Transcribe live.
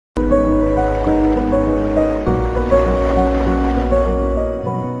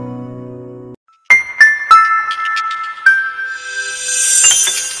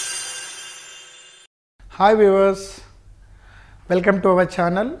Hi viewers, welcome to our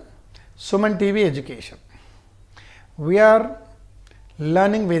channel SumanTV Education. We are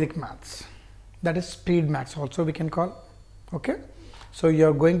learning Vedic maths, that is speed maths also we can call. Okay, so you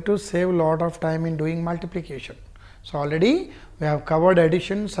are going to save a lot of time in doing multiplication. So already we have covered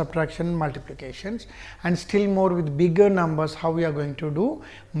addition, subtraction, multiplications, and still more with bigger numbers how we are going to do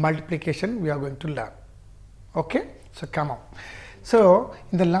multiplication we are going to learn. Okay, so come on. So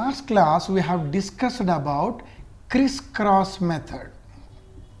in the last class we have discussed about criss-cross method.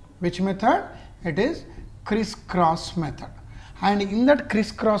 Which method? It is criss-cross method. And in that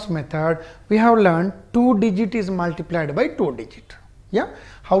criss-cross method we have learned 2 digit is multiplied by 2 digit. Yeah,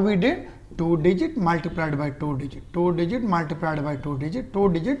 how we did? 2 digit multiplied by 2 digit, 2 digit multiplied by 2 digit, 2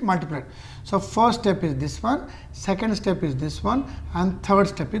 digit multiplied. So first step is this one, second step is this one, and third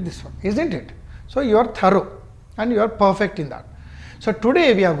step is this one, isn't it? So you are thorough and you are perfect in that. So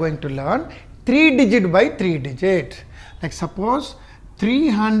today we are going to learn 3 digit by 3 digit. Like suppose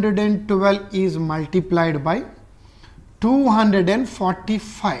 312 is multiplied by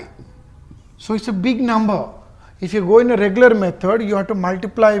 245. So it's a big number. If you go in a regular method, you have to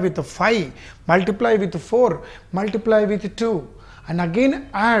multiply with 5, multiply with 4, multiply with 2, and again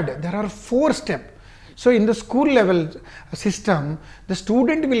add. There are 4 steps. So in the school level system, the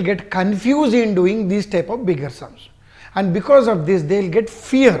student will get confused in doing these type of bigger sums. And because of this, they will get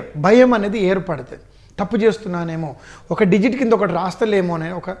fear. భయం అనేది ఏర్పడుతుంది. తప్పు చేస్తున్నానేమో, ఒక digit కింద ఒకటి రాస్తలేమో అనే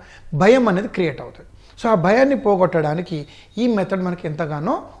ఒక భయం అనేది క్రియేట్ అవుతుంది. సో ఆ భయాన్ని పోగొట్టడానికి ఈ మెథడ్ మనకి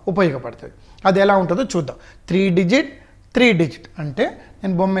ఎంతగానో ఉపయోగపడుతుంది. అది ఎలా ఉంటుందో చూద్దాం. 3 digit అంటే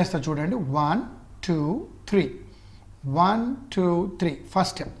నేను బొమ్మ వేస్తా చూడండి. 1 2 3 1 2 3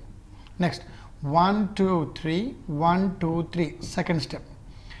 first step. Next 1 2 3 1 2 3 second step.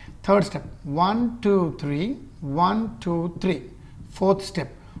 Third step 1 2 3 1 2 3. Fourth step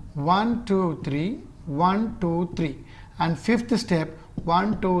 1 2 3 1 2 3, and fifth step 1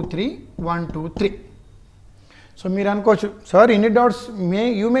 2 3 1 2 3. So మీరు అనుకోవచ్చు, సార్ ఎన్ని doubts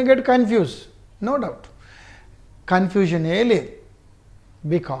you may get confuse. No doubt, confusion ఏ లేదు.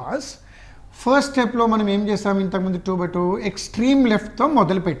 బికాస్ ఫస్ట్ స్టెప్లో మనం ఏం చేస్తాము, ఇంతకుముందు 2/2 ఎక్స్ట్రీమ్ లెఫ్ట్తో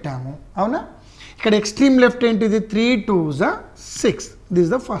మొదలు పెట్టాము, అవునా? ఇక్కడ ఎక్స్ట్రీమ్ లెఫ్ట్ ఏంటిది? 3 2s are 6. This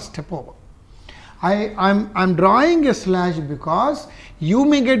is the first step over. I'm drawing a slash because you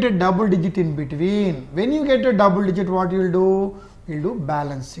may get a double digit in between. When you get a double digit, what you will do? You'll do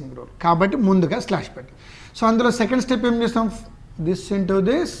balancing rule. Kabatti munduga slash petti. So అందులో second step ఏం చేస్తాం? This into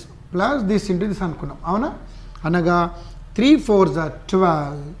this plus this into this అనుకున్నాం, అవునా? అనగా 3 4s are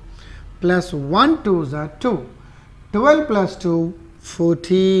 12 plus 1 2s are 2. 12 plus 2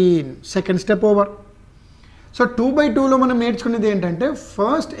 14. Second step over. So 2/2లో మనం నేర్చుకునేది ఏంటంటే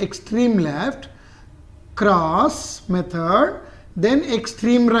first extreme left, cross method, then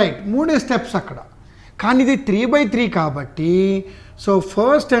extreme right. 3 steps అక్కడ. కానీ ఇది 3/3 కాబట్టి so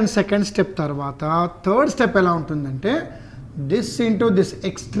first and second step తర్వాత థర్డ్ స్టెప్ ఎలా ఉంటుందంటే this into this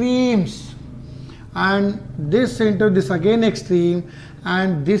extremes and this into this again extreme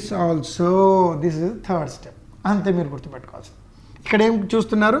and this also. This is third step. అంతే మీరు గుర్తుపెట్టుకోవాల్సింది. ఇక్కడ ఏం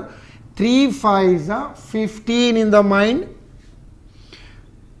చూస్తున్నారు? 3 5s are 15 in the mind,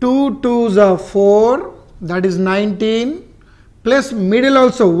 2 2s are 4, that is 19, plus middle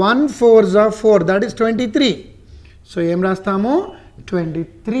also 1 4s are 4, that is 23. So em rastamu?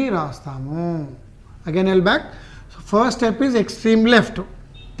 23 rastamu. Again I'll back. So first step is extreme left,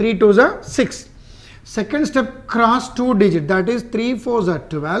 3 2s are 6. Second step cross 2 digit, that is 3 4s are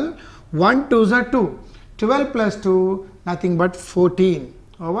 12, 1 2s are 2, 12 plus 2 nothing but 14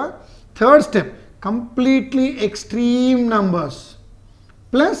 over. Third step completely extreme numbers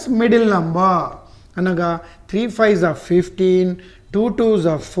plus middle number. Anaga 3 5s are 15, 2 2s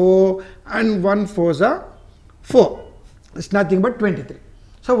are 4, and 1 4s are 4. It's nothing but 23.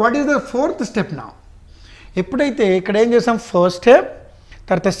 So what is the fourth step now? ఎప్పుడైతే ఇక్కడ ఏం చేసాం, first step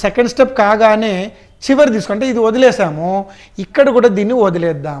తర్వాత second step కాగానే చివరి తీసుకుంటే ఇది వదిలేసాము, ఇక్కడ కూడా దీన్ని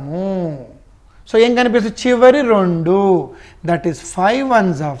వదిలేద్దాము. సో ఏం కనిపిస్తుంది? చివరి 2, that is 5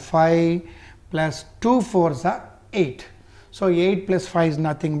 1s are 5 plus 2 4s are 8. So 8 plus 5 is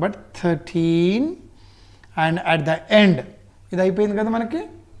nothing but 13, and at the end ఇది అయిపోయింది కదా మనకి,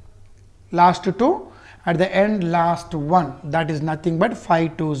 last 2, at the end last 1, that is nothing but 5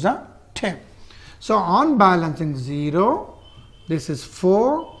 2s are 10. So on balancing 0, this is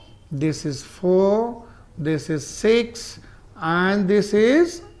 4, this is 4, this is 6, and this is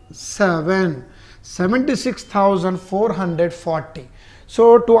 7. 76,440. So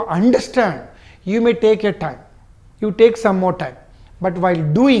to understand, you may take your time, you take some more time, but while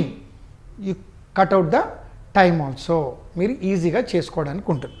doing you cut out the time also. మీరు ఈజీగా చేసుకోవడానికి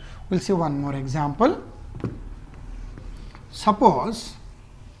ఉంటుంది. We'll see one more example. Suppose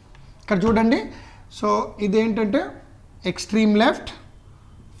ఇక్కడ చూడండి, so ఇదేంటంటే extreme left,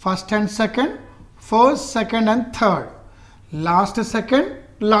 first and second, first second and third, last second,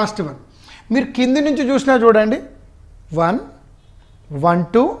 last one. మీరు కింది నుంచి చూసినా చూడండి, 1 1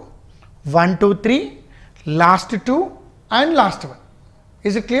 2 1 2 3, last 2 and last 1.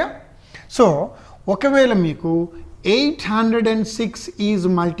 Is it clear? So ఒకవేళ మీకు 806 ఈజ్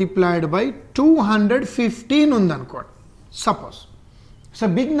మల్టిప్లైడ్ బై 215 ఉందనుకోండి, suppose it's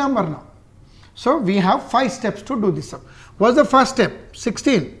a big number now. So we have 5 steps to do this sum. What's the first step?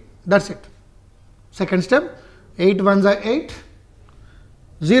 16, that's it. Second step, 8 1s are 8,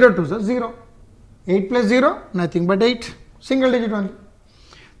 0 2s are 0, 8 plus 0, nothing but 8, single digit only.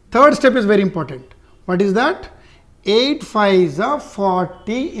 Third step is very important. What is that? 8 5s are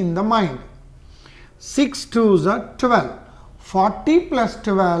 40 in the mind, 6 2s are 12, 40 plus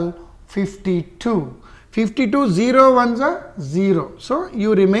 12, 52. 52, 0 1s are 0. So you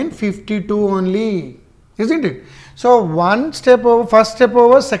remain 52 only, isn't it? So one step over, first step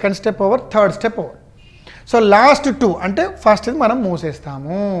over, second step over, third step over. So last 2 ante first is manam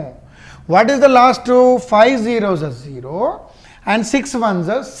moosestamu. What is the last 2? 5 zeros are 0 and 6 1s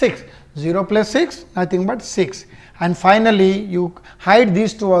are 6. 0 plus 6, nothing but 6. And finally you hide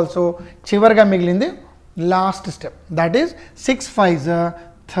these two also. Chivarga migilindi last step, that is 6 5s are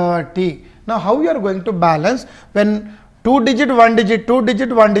 30. Now how you are going to balance when 2 digit, 1 digit, 2 digit,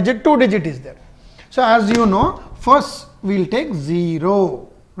 1 digit, 2 digit is there? So as you know, first we will take 0,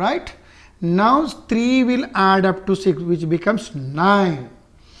 right? Now 3 will add up to 6, which becomes 9.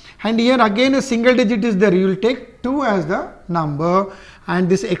 And here again a single digit is there, you will take 2 as the number, and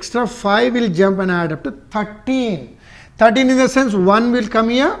this extra 5 will jump and add up to 13. 13 in the sense 1 will come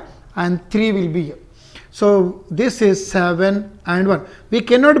here and 3 will be here. So this is 7 and 1. We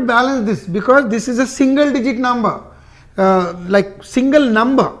cannot balance this because this is a single digit number, like single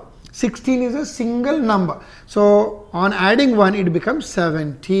number. 16 is a single number. So on adding 1 it becomes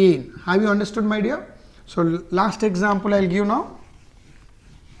 17. Have you understood, my dear? So last example I will give now.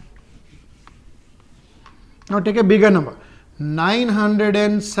 Now take a bigger number.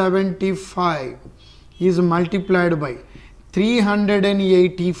 975 is multiplied by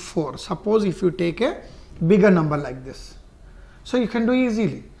 384. Suppose if you take a bigger number like this, so you can do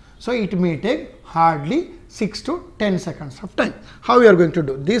easily. So it may take hardly 6 to 10 seconds of time. How you are going to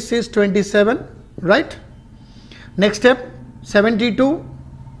do? This is 27, right? Next step, 72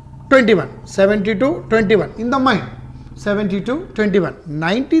 21, 72 21 in the mind, 72 21,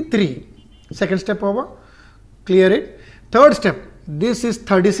 93. Second step over, clear it. Third step, this is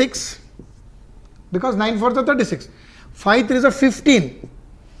 36 because 9 4s are 36, 5 3s are 15,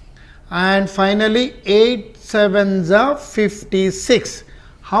 and finally 8 7s are 56.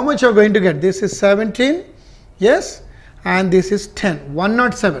 How much you are going to get? This is 17, yes, and this is 10,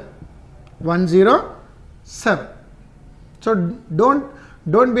 107, 107. So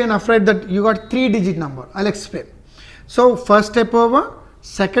don't be afraid that you got 3 digit number. I'll explain. So first step over,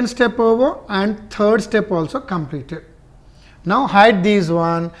 second step over, and third step also completed. Now hide these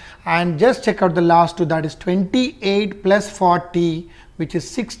one and just check out the last two, that is 28 plus 40, which is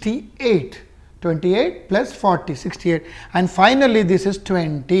 68. 28 plus 40, 68, and finally this is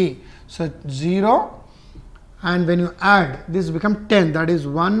 20. So 0, and when you add this become 10, that is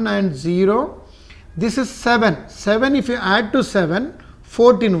 1 and 0. This is 7, 7 if you add to 7,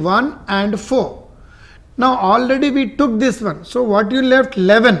 14, 1 and 4. Now already we took this one, so what you left?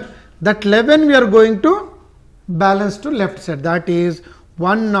 11. That 11 we are going to balance to left side, that is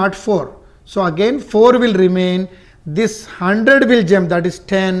 104. So again 4 will remain, this 100 will jump, that is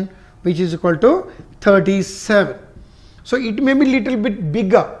 10, which is equal to 37. So it may be little bit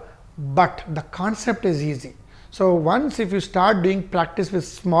bigger, but the concept is easy. So once if you start doing practice with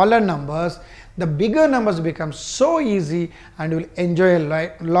smaller numbers, the bigger numbers become so easy and you will enjoy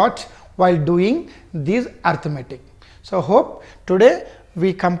a lot while doing these arithmetic. So hope today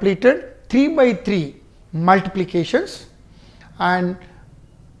we completed 3 by 3 multiplications, and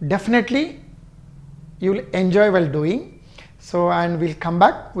definitely you will enjoy while doing. So and we'll come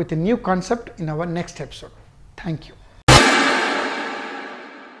back with a new concept in our next episode. Thank you.